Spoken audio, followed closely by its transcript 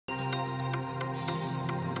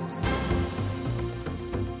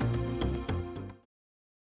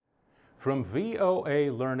From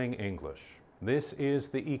VOA Learning English, this is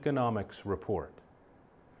the Economics Report.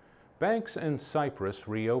 Banks in Cyprus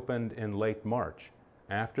reopened in late March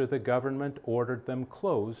after the government ordered them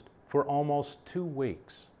closed for almost 2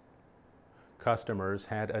 weeks. Customers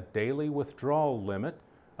had a daily withdrawal limit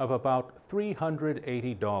of about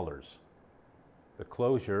 $380. The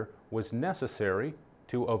closure was necessary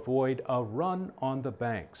to avoid a run on the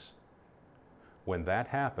banks. When that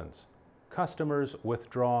happens, customers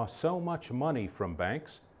withdraw so much money from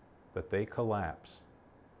banks that they collapse.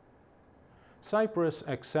 Cyprus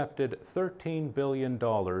accepted $13 billion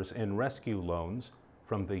in rescue loans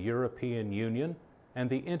from the European Union and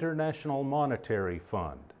the International Monetary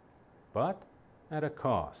Fund, but at a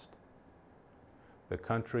cost. The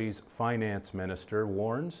country's finance minister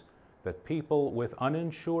warns that people with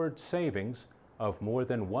uninsured savings of more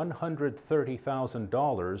than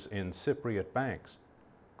 $130,000 in Cypriot banks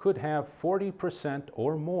could have 40%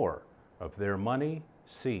 or more of their money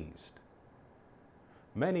seized.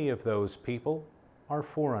 Many of those people are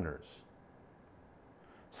foreigners.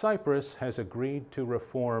 Cyprus has agreed to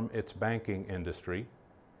reform its banking industry,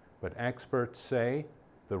 but experts say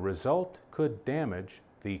the result could damage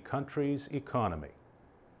the country's economy.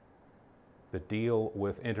 The deal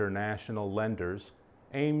with international lenders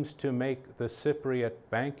aims to make the Cypriot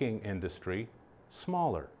banking industry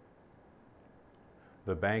smaller.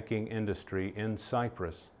 The banking industry in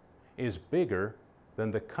Cyprus is bigger than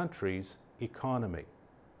the country's economy.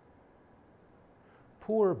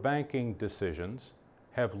 Poor banking decisions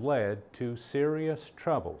have led to serious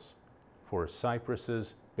troubles for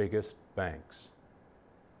Cyprus's biggest banks.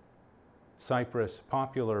 Cyprus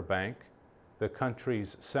Popular Bank, the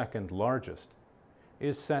country's second largest,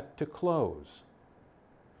 is set to close.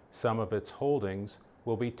 Some of its holdings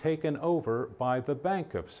will be taken over by the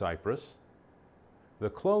Bank of Cyprus. The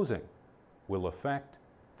closing will affect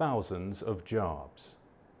thousands of jobs.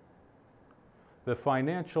 The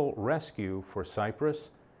financial rescue for Cyprus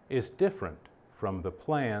is different from the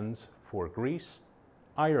plans for Greece,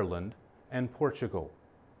 Ireland, and Portugal.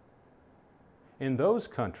 In those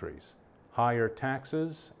countries, higher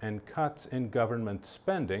taxes and cuts in government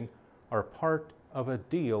spending are part of a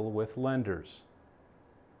deal with lenders.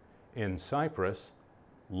 In Cyprus,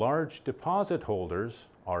 large deposit holders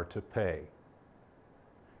are to pay.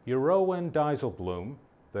 Jeroen Dijsselbloem,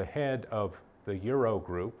 the head of the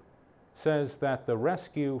Eurogroup, says that the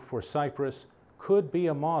rescue for Cyprus could be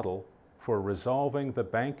a model for resolving the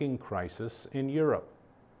banking crisis in Europe.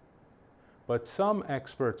 But some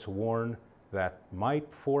experts warn that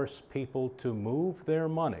might force people to move their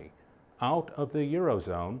money out of the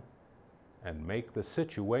Eurozone and make the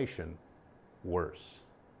situation worse.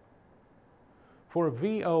 For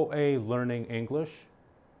VOA Learning English,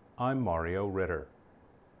 I'm Mario Ritter.